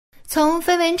从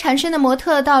绯闻缠身的模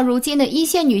特到如今的一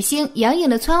线女星，杨颖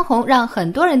的蹿红让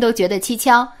很多人都觉得蹊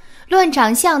跷。论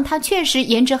长相，她确实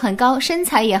颜值很高，身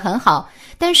材也很好，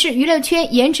但是娱乐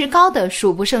圈颜值高的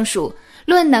数不胜数。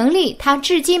论能力，她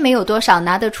至今没有多少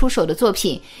拿得出手的作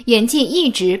品，演技一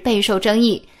直备受争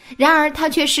议。然而她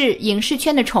却是影视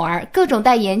圈的宠儿，各种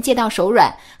代言接到手软，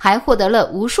还获得了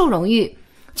无数荣誉。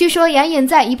据说杨颖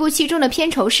在一部戏中的片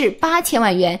酬是8000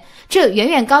万元，这远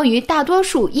远高于大多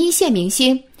数一线明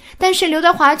星。但是刘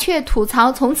德华却吐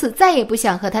槽从此再也不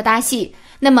想和他搭戏。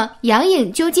那么杨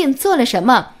颖究竟做了什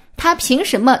么？她凭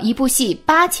什么一部戏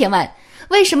8000万？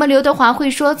为什么刘德华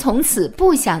会说从此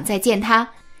不想再见她？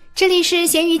这里是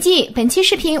咸鱼记，本期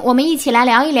视频我们一起来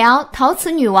聊一聊陶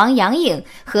瓷女王杨颖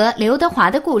和刘德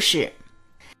华的故事。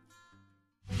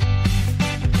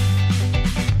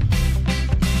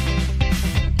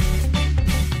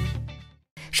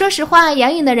说实话，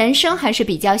杨颖的人生还是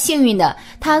比较幸运的，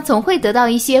她总会得到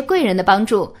一些贵人的帮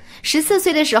助。14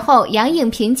岁的时候，杨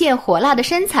颖凭借火辣的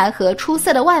身材和出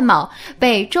色的外貌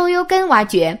被周优根挖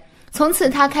掘，从此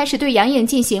他开始对杨颖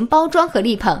进行包装和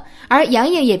力捧，而杨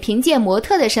颖也凭借模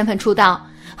特的身份出道。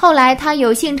后来他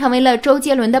有幸成为了周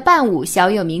杰伦的伴舞，小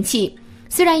有名气。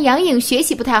虽然杨颖学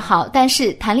习不太好，但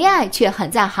是谈恋爱却很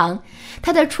在行。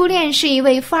她的初恋是一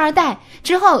位富二代，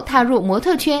之后踏入模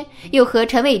特圈，又和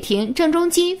陈伟霆、郑中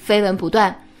基绯闻不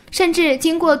断，甚至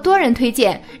经过多人推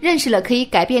荐，认识了可以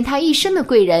改变她一生的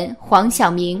贵人黄晓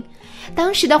明。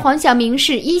当时的黄晓明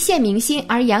是一线明星，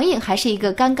而杨颖还是一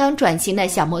个刚刚转型的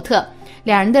小模特，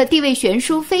两人的地位悬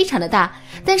殊非常的大。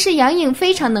但是杨颖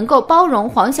非常能够包容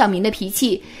黄晓明的脾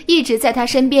气，一直在他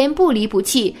身边不离不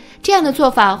弃，这样的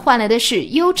做法换来的是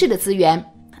优质的资源。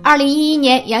2011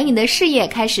年，杨颖的事业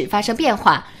开始发生变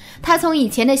化，她从以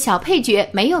前的小配角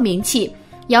没有名气，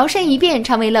摇身一变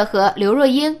成为了和刘若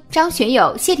英、张学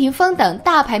友、谢霆锋等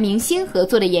大牌明星合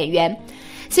作的演员。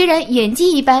虽然演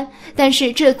技一般，但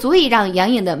是这足以让杨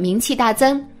颖的名气大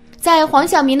增。在黄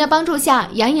晓明的帮助下，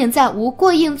杨颖在无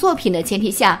过硬作品的前提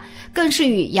下，更是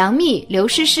与杨幂、刘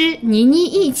诗诗、倪妮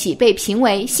一起被评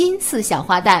为新4小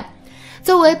花旦。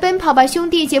作为奔跑吧兄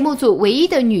弟节目组唯一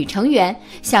的女成员，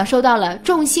享受到了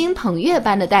众星捧月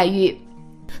般的待遇。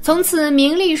从此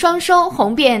名利双收，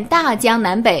红遍大江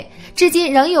南北。至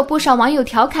今仍有不少网友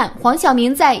调侃黄晓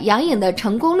明在杨颖的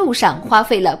成功路上花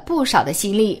费了不少的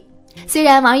心力。虽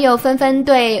然网友纷纷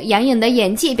对杨颖的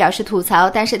演技表示吐槽，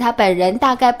但是她本人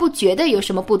大概不觉得有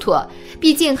什么不妥，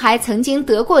毕竟还曾经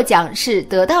得过奖，是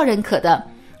得到认可的。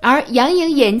而杨颖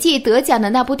演技得奖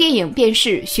的那部电影便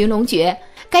是《寻龙诀》，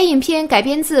该影片改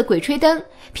编自《鬼吹灯》，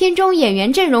片中演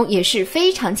员阵容也是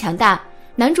非常强大，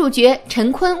男主角陈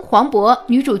坤、黄渤，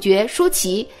女主角舒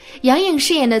淇，杨颖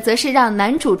饰演的则是让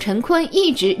男主陈坤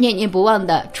一直念念不忘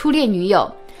的初恋女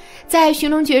友。在《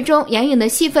寻龙诀》中，杨颖的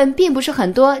戏份并不是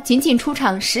很多，仅仅出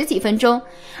场10几分钟，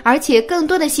而且更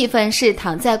多的戏份是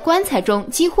躺在棺材中，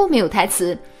几乎没有台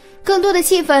词。更多的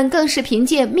戏份更是凭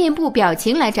借面部表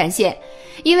情来展现，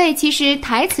因为其实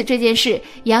台词这件事，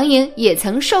杨颖也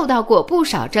曾受到过不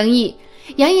少争议。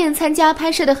杨颖参加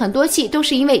拍摄的很多戏都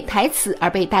是因为台词而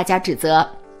被大家指责。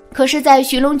可是在《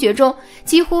寻龙诀》中，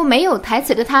几乎没有台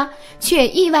词的她，却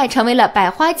意外成为了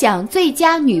百花奖最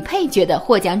佳女配角的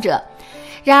获奖者。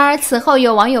然而此后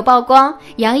有网友曝光，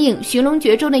杨颖《寻龙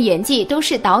诀》中的演技都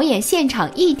是导演现场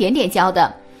一点点教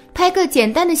的，拍个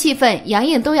简单的戏份，杨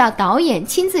颖都要导演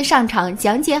亲自上场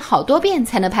讲解好多遍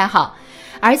才能拍好。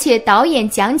而且导演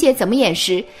讲解怎么演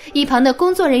时，一旁的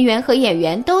工作人员和演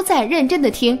员都在认真的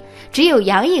听，只有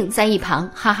杨颖在一旁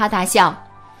哈哈大笑。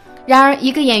然而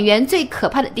一个演员最可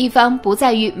怕的地方不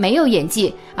在于没有演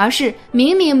技，而是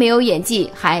明明没有演技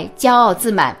还骄傲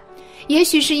自满。也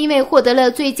许是因为获得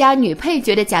了最佳女配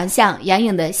角的奖项，杨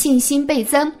颖的信心倍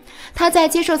增。她在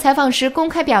接受采访时公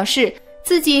开表示，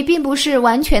自己并不是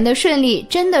完全的顺利，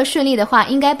真的顺利的话，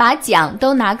应该把奖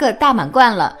都拿个大满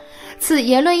贯了。此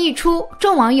言论一出，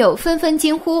众网友纷纷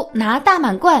惊呼：拿大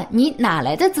满贯，你哪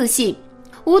来的自信？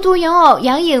无独有偶，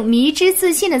杨颖迷之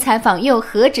自信的采访又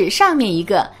何止上面一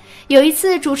个。有一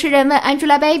次主持人问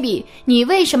Angelababy， 你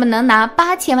为什么能拿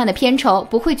8000万的片酬，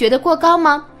不会觉得过高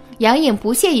吗？杨颖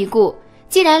不屑一顾，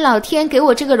既然老天给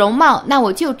我这个容貌，那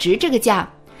我就值这个价。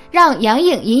让杨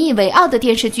颖引以为傲的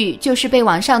电视剧就是被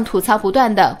网上吐槽不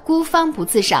断的《孤芳不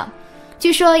自赏》。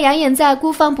据说杨颖在《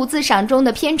孤芳不自赏》中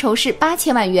的片酬是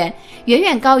8000万元，远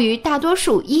远高于大多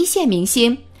数一线明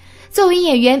星。作为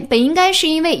演员，本应该是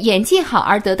因为演技好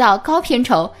而得到高片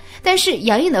酬，但是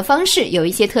杨颖的方式有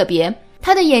一些特别，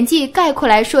她的演技概括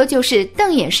来说就是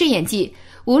瞪眼式演技，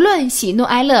无论喜怒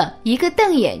哀乐，一个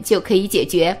瞪眼就可以解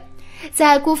决。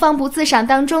在《孤芳不自赏》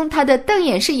当中，她的瞪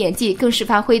眼式演技更是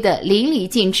发挥得淋漓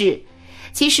尽致。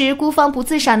其实孤芳不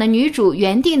自赏的女主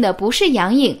原定的不是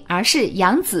杨颖，而是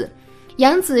杨紫。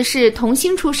杨紫是童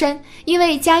星出身，因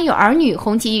为家有儿女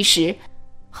红极一时，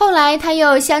后来她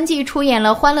又相继出演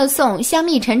了《欢乐颂》《香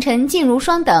蜜沉沉烬如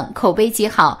霜》等，口碑极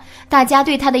好，大家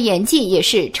对她的演技也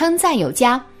是称赞有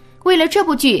加。为了这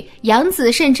部剧，杨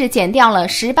紫甚至减掉了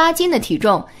18斤的体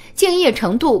重，敬业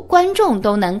程度观众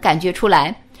都能感觉出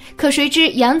来。可谁知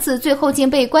杨紫最后竟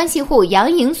被关系户杨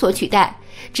颖所取代，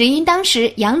只因当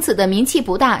时杨紫的名气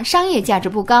不大，商业价值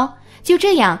不高。就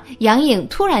这样，杨颖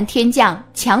突然天降，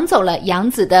抢走了杨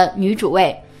紫的女主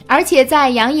位。而且在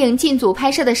杨颖进组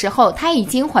拍摄的时候，她已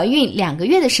经怀孕2个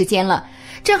月的时间了，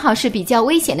正好是比较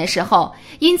危险的时候，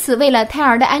因此为了胎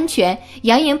儿的安全，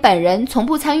杨颖本人从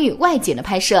不参与外景的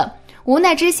拍摄。无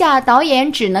奈之下，导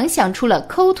演只能想出了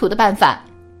抠图的办法，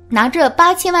拿着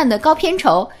8000万的高片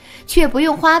酬，却不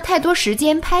用花太多时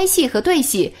间拍戏和对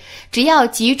戏，只要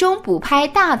集中补拍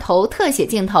大头特写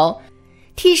镜头，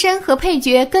替身和配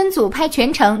角跟组拍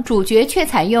全程，主角却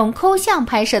采用抠像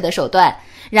拍摄的手段，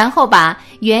然后把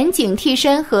远景替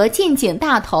身和近景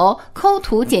大头抠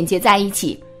图剪接在一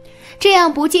起。这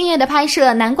样不敬业的拍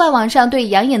摄，难怪网上对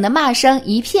杨颖的骂声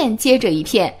一片接着一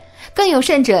片，更有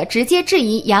甚者直接质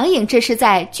疑杨颖这是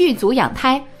在剧组养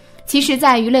胎。其实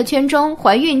在娱乐圈中，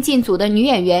怀孕进组的女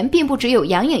演员并不只有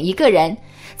杨颖一个人。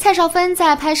蔡少芬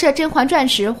在拍摄《甄嬛传》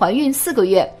时怀孕4个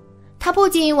月，她不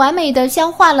仅完美地消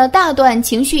化了大段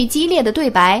情绪激烈的对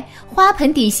白，花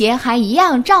盆底鞋还一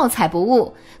样照踩不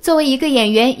误。作为一个演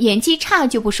员，演技差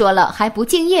就不说了，还不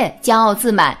敬业，骄傲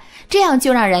自满，这样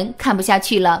就让人看不下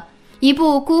去了。一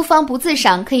部孤芳不自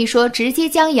赏，可以说直接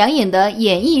将杨颖的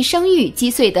演艺声誉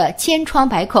击碎得千疮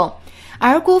百孔。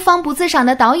而孤芳不自赏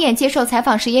的导演接受采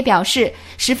访时也表示，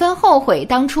十分后悔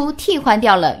当初替换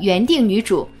掉了原定女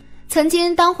主。曾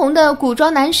经当红的古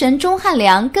装男神钟汉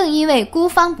良更因为孤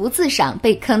芳不自赏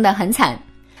被坑得很惨。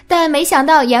但没想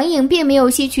到杨颖并没有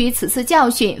吸取此次教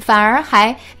训，反而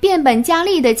还变本加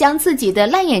厉地将自己的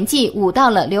烂演技舞到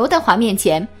了刘德华面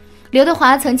前。刘德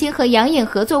华曾经和杨颖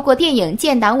合作过电影《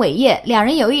建党伟业》，两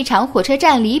人有一场火车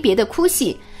站离别的哭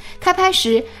戏。开拍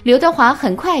时，刘德华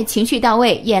很快情绪到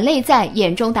位，眼泪在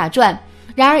眼中打转。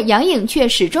然而杨颖却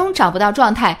始终找不到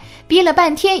状态，憋了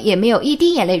半天也没有一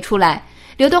滴眼泪出来。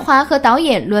刘德华和导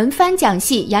演轮番讲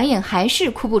戏，杨颖还是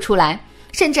哭不出来，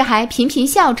甚至还频频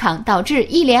笑场，导致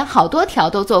一连好多条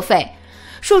都作废。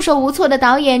束手无措的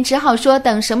导演只好说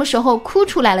等什么时候哭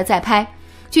出来了再拍。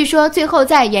据说最后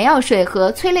在眼药水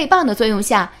和催泪棒的作用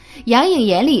下，杨颖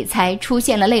眼里才出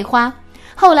现了泪花。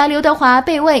后来刘德华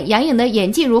被问杨颖的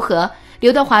演技如何，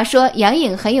刘德华说杨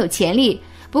颖很有潜力。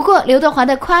不过刘德华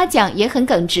的夸奖也很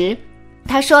耿直，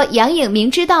他说杨颖明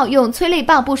知道用催泪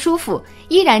棒不舒服，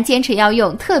依然坚持要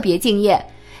用，特别敬业。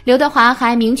刘德华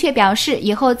还明确表示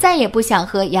以后再也不想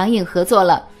和杨颖合作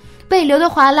了。被刘德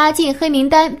华拉进黑名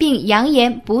单并扬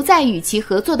言不再与其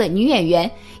合作的女演员，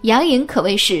杨颖可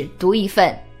谓是独一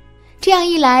份。这样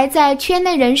一来，在圈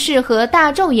内人士和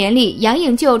大众眼里，杨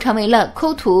颖就成为了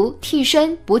抠图、替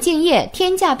身、不敬业、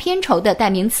天价片酬的代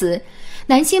名词。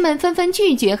男星们纷纷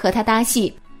拒绝和他搭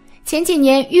戏。前几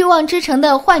年《欲望之城》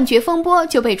的幻觉风波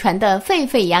就被传得沸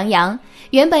沸扬扬。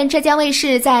原本浙江卫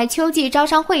视在秋季招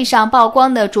商会上曝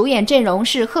光的主演阵容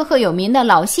是赫赫有名的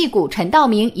老戏骨陈道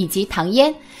明以及唐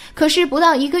嫣，可是不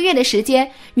到1个月的时间，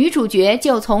女主角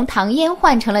就从唐嫣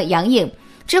换成了杨颖。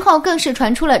之后更是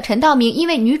传出了陈道明因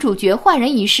为女主角换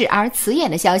人一事而辞演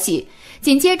的消息，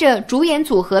紧接着主演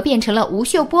组合变成了吴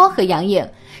秀波和杨颖，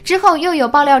之后又有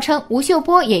爆料称吴秀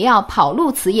波也要跑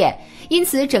路辞演，因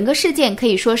此整个事件可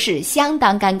以说是相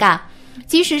当尴尬。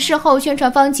即使事后宣传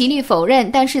方极力否认，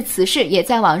但是此事也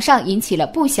在网上引起了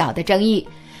不小的争议。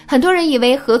很多人以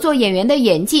为合作演员的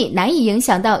演技难以影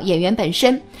响到演员本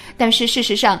身，但是事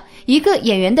实上，一个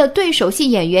演员的对手戏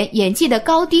演员演技的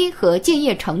高低和敬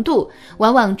业程度，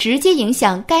往往直接影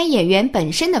响该演员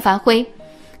本身的发挥。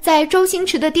在周星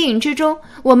驰的电影之中，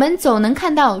我们总能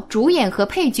看到主演和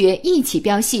配角一起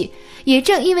飙戏，也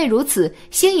正因为如此，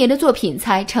星爷的作品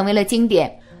才成为了经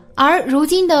典。而如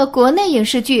今的国内影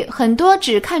视剧，很多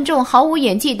只看重毫无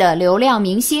演技的流量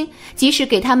明星，即使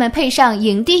给他们配上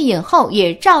影帝影后，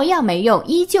也照样没用，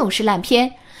依旧是烂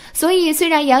片。所以虽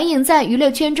然杨颖在娱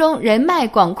乐圈中人脉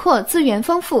广阔，资源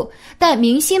丰富，但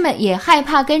明星们也害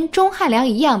怕跟钟汉良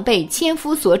一样被千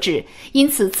夫所指，因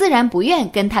此自然不愿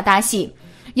跟他搭戏。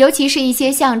尤其是一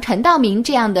些像陈道明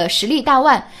这样的实力大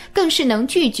腕，更是能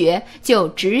拒绝就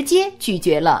直接拒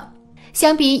绝了。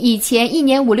相比以前1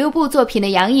年5、6部作品的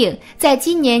杨颖，在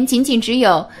今年仅仅只有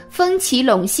《风起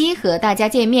陇西》和大家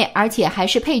见面，而且还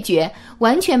是配角，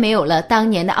完全没有了当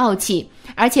年的傲气。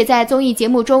而且在综艺节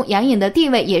目中，杨颖的地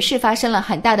位也是发生了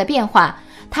很大的变化。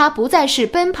她不再是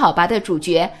奔跑吧的主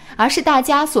角，而是大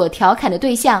家所调侃的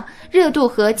对象，热度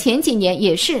和前几年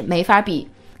也是没法比。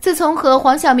自从和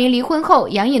黄晓明离婚后，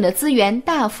杨颖的资源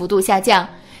大幅度下降，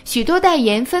许多代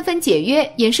言纷纷解约，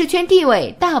影视圈地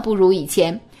位大不如以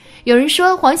前。有人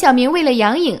说黄晓明为了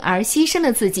杨颖而牺牲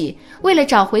了自己，为了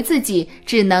找回自己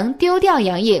只能丢掉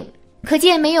杨颖。可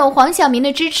见没有黄晓明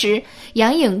的支持，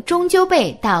杨颖终究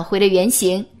被打回了原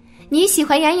形。你喜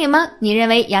欢杨颖吗？你认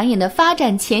为杨颖的发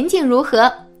展前景如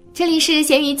何？这里是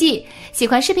咸鱼记，喜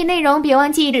欢视频内容别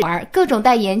忘记玩，各种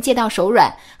代言接到手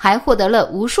软，还获得了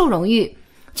无数荣誉。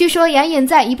据说杨颖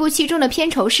在一部戏中的片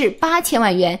酬是8000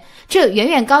万元，这远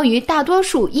远高于大多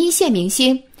数一线明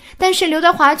星。但是刘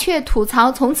德华却吐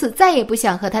槽从此再也不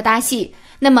想和他搭戏。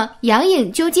那么杨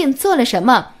颖究竟做了什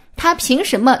么？他凭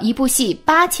什么一部戏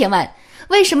8000万？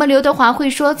为什么刘德华会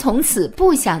说从此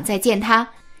不想再见他？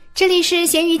这里是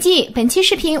咸鱼记，本期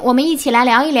视频我们一起来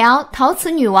聊一聊陶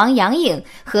瓷女王杨颖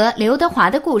和刘德华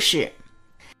的故事。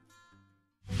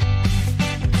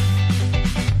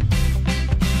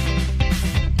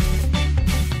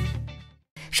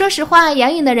说实话，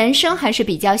杨颖的人生还是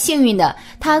比较幸运的，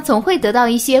她总会得到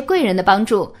一些贵人的帮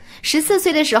助。14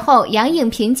岁的时候，杨颖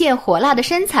凭借火辣的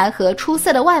身材和出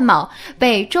色的外貌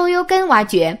被周优根挖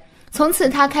掘，从此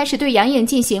她开始对杨颖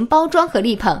进行包装和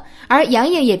力捧，而杨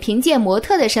颖也凭借模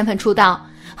特的身份出道。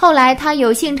后来她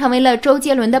有幸成为了周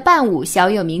杰伦的伴舞，小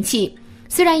有名气。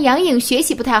虽然杨颖学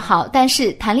习不太好，但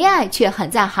是谈恋爱却很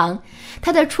在行。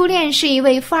她的初恋是一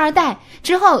位富二代，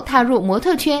之后踏入模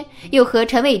特圈，又和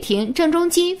陈伟霆、郑中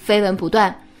基绯闻不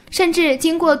断，甚至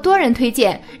经过多人推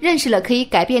荐，认识了可以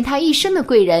改变她一生的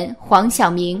贵人黄晓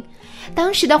明。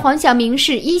当时的黄晓明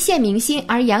是一线明星，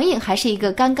而杨颖还是一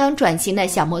个刚刚转型的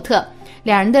小模特，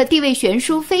两人的地位悬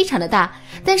殊非常的大。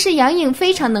但是杨颖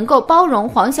非常能够包容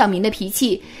黄晓明的脾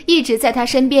气，一直在他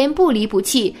身边不离不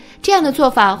弃，这样的做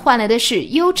法换来的是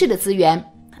优质的资源。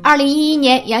2011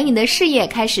年，杨颖的事业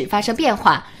开始发生变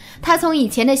化，她从以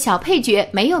前的小配角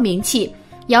没有名气，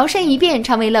摇身一变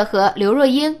成为了和刘若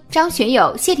英、张学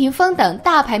友、谢霆锋等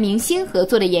大牌明星合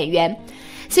作的演员。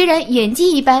虽然演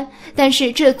技一般，但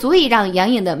是这足以让杨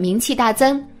颖的名气大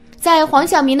增。在黄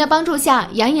晓明的帮助下，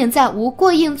杨颖在无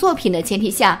过硬作品的前提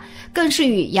下，更是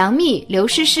与杨幂、刘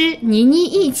诗诗、倪妮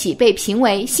一起被评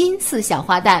为新4小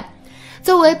花旦。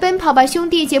作为奔跑吧兄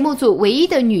弟节目组唯一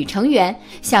的女成员，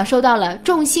享受到了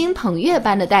众星捧月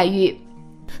般的待遇。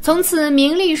从此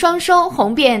名利双收，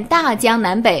红遍大江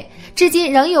南北。至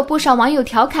今仍有不少网友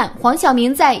调侃黄晓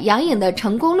明在杨颖的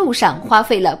成功路上花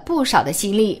费了不少的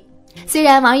心力。虽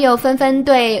然网友纷纷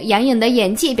对杨颖的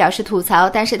演技表示吐槽，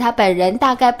但是她本人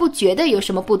大概不觉得有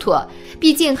什么不妥，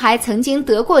毕竟还曾经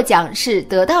得过奖，是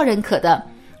得到认可的。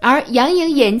而杨颖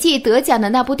演技得奖的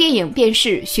那部电影便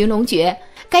是《寻龙诀》，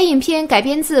该影片改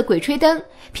编自《鬼吹灯》，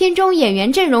片中演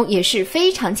员阵容也是非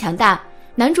常强大，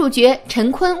男主角陈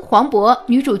坤、黄渤，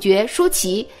女主角舒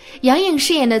淇，杨颖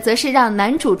饰演的则是让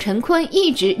男主陈坤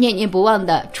一直念念不忘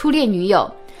的初恋女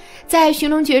友。在《寻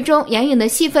龙诀》中，杨颖的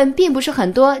戏份并不是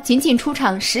很多，仅仅出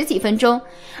场10几分钟，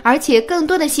而且更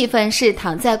多的戏份是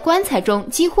躺在棺材中，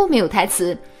几乎没有台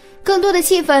词。更多的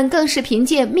戏份更是凭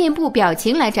借面部表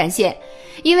情来展现，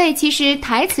因为其实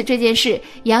台词这件事，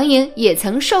杨颖也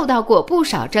曾受到过不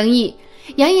少争议。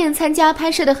杨颖参加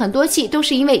拍摄的很多戏都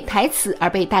是因为台词而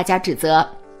被大家指责，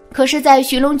可是在《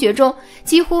寻龙诀》中，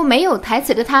几乎没有台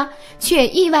词的她，却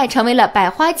意外成为了百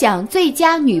花奖最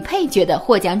佳女配角的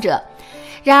获奖者。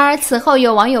然而此后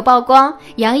有网友曝光，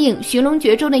杨颖《寻龙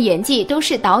诀》中的演技都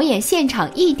是导演现场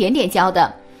一点点教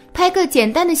的，拍个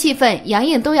简单的戏份，杨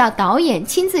颖都要导演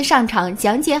亲自上场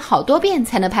讲解好多遍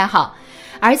才能拍好。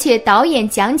而且导演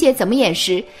讲解怎么演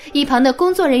时，一旁的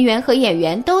工作人员和演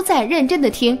员都在认真的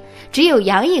听，只有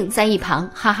杨颖在一旁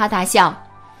哈哈大笑。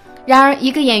然而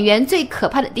一个演员最可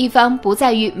怕的地方不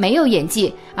在于没有演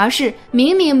技，而是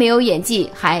明明没有演技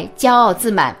还骄傲自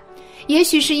满。也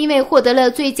许是因为获得了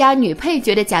最佳女配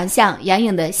角的奖项，杨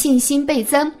颖的信心倍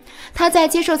增。她在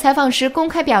接受采访时公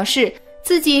开表示，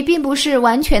自己并不是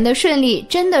完全的顺利，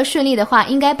真的顺利的话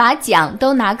应该把奖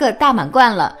都拿个大满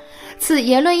贯了。此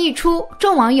言论一出，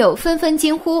众网友纷纷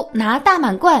惊呼，拿大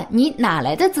满贯你哪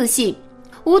来的自信？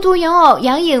无独有偶，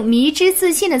杨颖迷之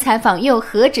自信的采访又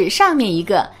何止上面一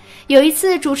个。有一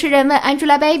次主持人问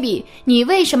Angelababy， 你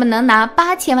为什么能拿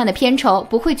8000万的片酬，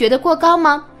不会觉得过高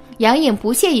吗？杨颖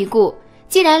不屑一顾，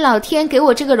既然老天给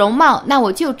我这个容貌，那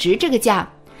我就值这个价。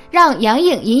让杨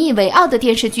颖引以为傲的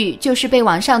电视剧就是被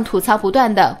网上吐槽不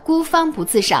断的《孤芳不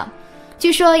自赏》。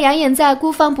据说杨颖在《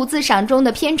孤芳不自赏》中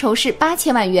的片酬是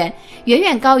8000万元，远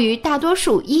远高于大多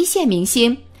数一线明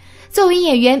星。作为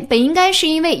演员，本应该是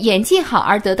因为演技好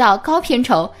而得到高片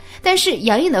酬，但是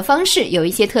杨颖的方式有一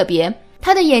些特别。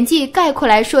她的演技概括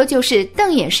来说就是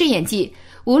瞪眼式演技，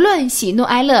无论喜怒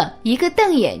哀乐，一个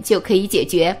瞪眼就可以解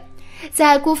决。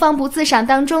在孤芳不自赏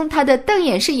当中，她的瞪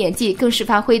眼式演技更是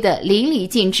发挥得淋漓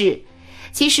尽致。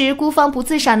其实孤芳不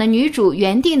自赏的女主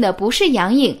原定的不是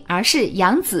杨颖，而是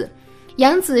杨紫。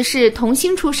杨紫是童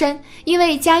星出身，因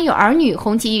为家有儿女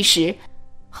红极一时，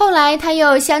后来她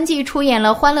又相继出演了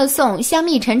《欢乐颂》《香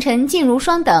蜜沉沉烬如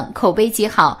霜》等，口碑极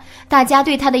好，大家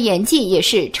对她的演技也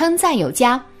是称赞有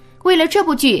加。为了这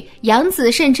部剧，杨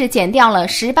紫甚至减掉了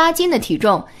18斤的体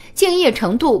重，敬业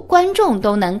程度观众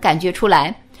都能感觉出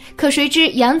来。可谁知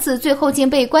杨紫最后竟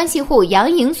被关系户杨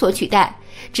颖所取代，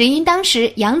只因当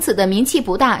时杨紫的名气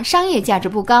不大，商业价值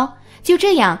不高。就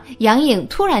这样，杨颖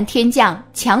突然天降，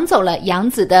抢走了杨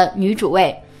紫的女主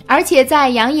位。而且在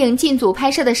杨颖进组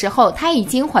拍摄的时候，她已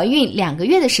经怀孕2个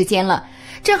月的时间了，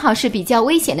正好是比较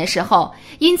危险的时候，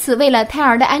因此为了胎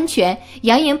儿的安全，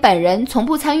杨颖本人从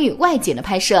不参与外景的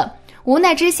拍摄。无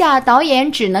奈之下，导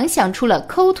演只能想出了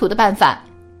抠图的办法，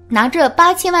拿着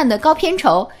8000万的高片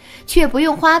酬，却不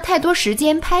用花太多时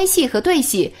间拍戏和对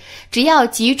戏，只要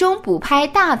集中补拍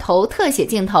大头特写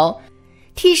镜头，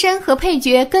替身和配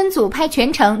角跟组拍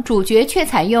全程，主角却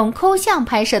采用抠像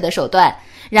拍摄的手段，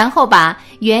然后把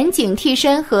远景替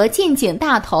身和近景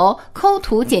大头抠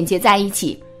图剪接在一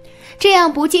起。这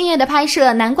样不敬业的拍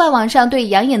摄，难怪网上对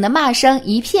杨颖的骂声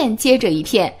一片接着一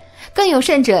片，更有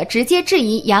甚者直接质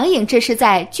疑杨颖这是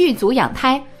在剧组养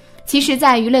胎。其实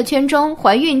在娱乐圈中，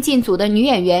怀孕进组的女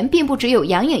演员并不只有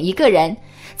杨颖一个人。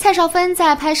蔡少芬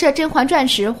在拍摄《甄嬛传》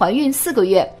时怀孕4个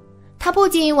月，她不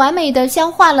仅完美地消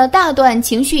化了大段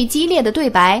情绪激烈的对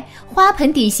白，花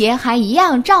盆底鞋还一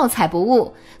样照踩不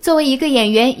误。作为一个演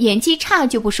员，演技差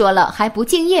就不说了，还不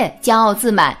敬业，骄傲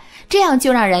自满，这样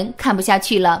就让人看不下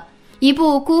去了。一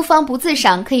部孤芳不自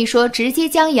赏，可以说直接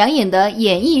将杨颖的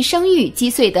演艺声誉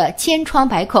击碎得千疮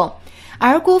百孔。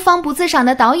而孤芳不自赏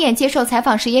的导演接受采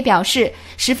访时也表示，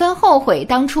十分后悔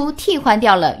当初替换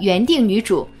掉了原定女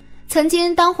主。曾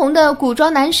经当红的古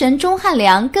装男神钟汉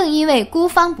良更因为孤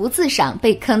芳不自赏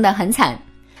被坑得很惨。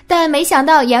但没想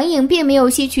到杨颖并没有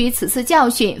吸取此次教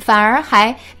训，反而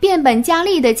还变本加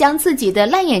厉地将自己的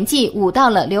烂演技舞到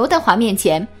了刘德华面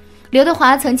前。刘德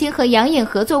华曾经和杨颖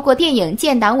合作过电影《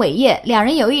建党伟业》，两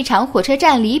人有一场火车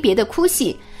站离别的哭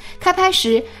戏。开拍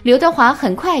时，刘德华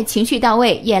很快情绪到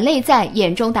位，眼泪在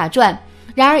眼中打转。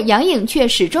然而杨颖却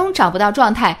始终找不到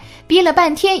状态，憋了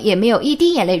半天也没有一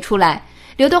滴眼泪出来。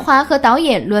刘德华和导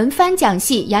演轮番讲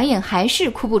戏，杨颖还是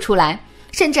哭不出来，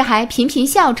甚至还频频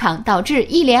笑场，导致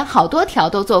一连好多条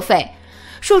都作废。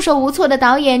束手无措的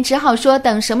导演只好说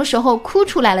等什么时候哭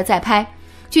出来了再拍。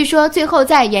据说最后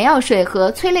在眼药水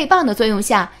和催泪棒的作用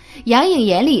下，杨颖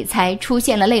眼里才出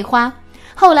现了泪花。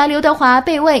后来刘德华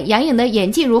被问杨颖的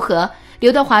演技如何，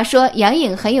刘德华说杨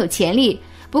颖很有潜力。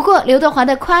不过刘德华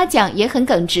的夸奖也很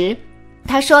耿直，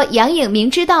他说杨颖明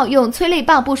知道用催泪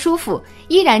棒不舒服，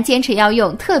依然坚持要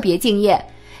用，特别敬业。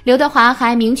刘德华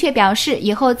还明确表示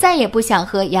以后再也不想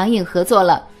和杨颖合作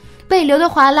了。被刘德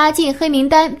华拉进黑名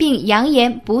单并扬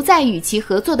言不再与其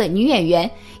合作的女演员，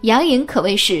杨颖可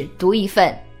谓是独一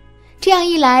份。这样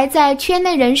一来，在圈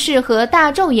内人士和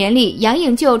大众眼里，杨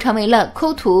颖就成为了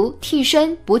抠图、替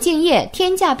身、不敬业、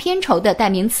天价片酬的代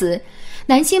名词。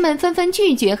男星们纷纷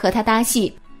拒绝和他搭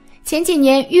戏。前几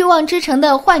年《欲望之城》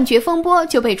的幻觉风波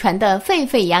就被传得沸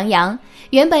沸扬扬。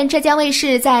原本浙江卫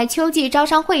视在秋季招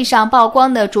商会上曝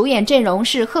光的主演阵容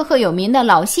是赫赫有名的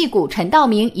老戏骨陈道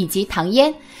明以及唐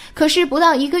嫣，可是不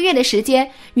到1个月的时间，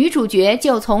女主角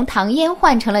就从唐嫣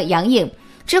换成了杨颖。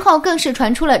之后更是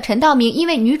传出了陈道明因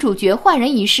为女主角换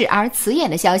人一事而辞演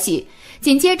的消息，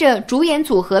紧接着主演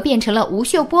组合变成了吴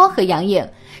秀波和杨颖，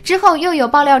之后又有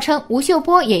爆料称吴秀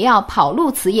波也要跑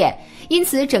路辞演，因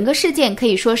此整个事件可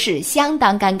以说是相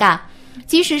当尴尬。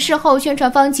即使事后宣传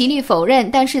方极力否认，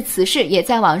但是此事也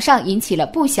在网上引起了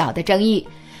不小的争议。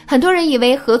很多人以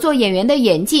为合作演员的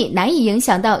演技难以影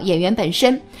响到演员本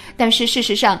身，但是事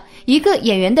实上，一个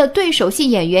演员的对手戏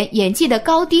演员演技的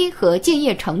高低和敬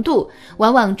业程度，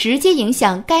往往直接影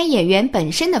响该演员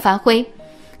本身的发挥。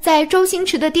在周星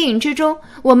驰的电影之中，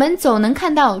我们总能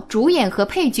看到主演和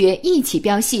配角一起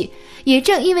飙戏，也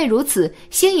正因为如此，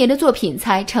星爷的作品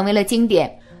才成为了经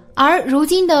典。而如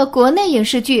今的国内影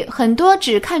视剧，很多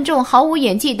只看重毫无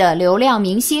演技的流量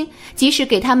明星，即使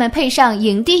给他们配上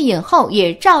影帝影后，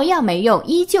也照样没用，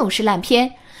依旧是烂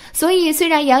片。所以虽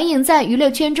然杨颖在娱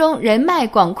乐圈中人脉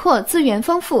广阔，资源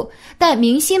丰富，但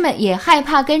明星们也害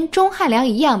怕跟钟汉良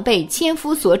一样被千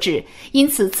夫所指，因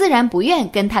此自然不愿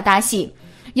跟他搭戏。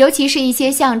尤其是一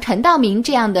些像陈道明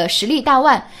这样的实力大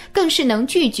腕，更是能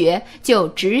拒绝就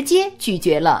直接拒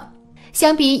绝了。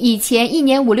相比以前1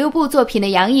年5、6部作品的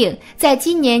杨颖，在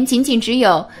今年仅仅只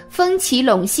有风起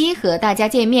陇西和大家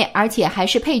见面，而且还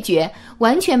是配角，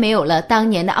完全没有了当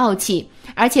年的傲气。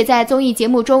而且在综艺节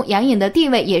目中，杨颖的地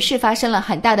位也是发生了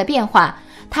很大的变化，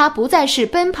她不再是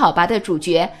奔跑吧的主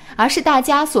角，而是大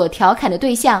家所调侃的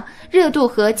对象，热度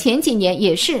和前几年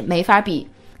也是没法比。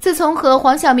自从和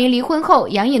黄晓明离婚后，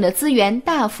杨颖的资源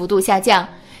大幅度下降，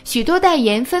许多代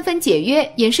言纷纷解约，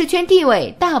影视圈地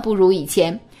位大不如以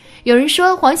前。有人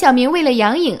说黄晓明为了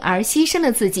杨颖而牺牲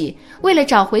了自己，为了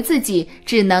找回自己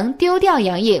只能丢掉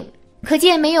杨颖。可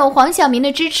见没有黄晓明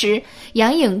的支持，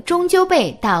杨颖终究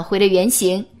被打回了原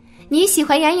形。你喜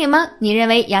欢杨颖吗？你认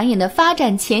为杨颖的发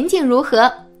展前景如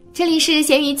何？这里是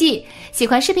咸鱼记，喜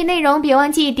欢视频内容别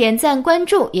忘记点赞关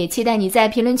注，也期待你在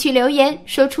评论区留言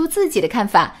说出自己的看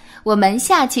法。我们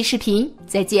下期视频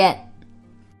再见。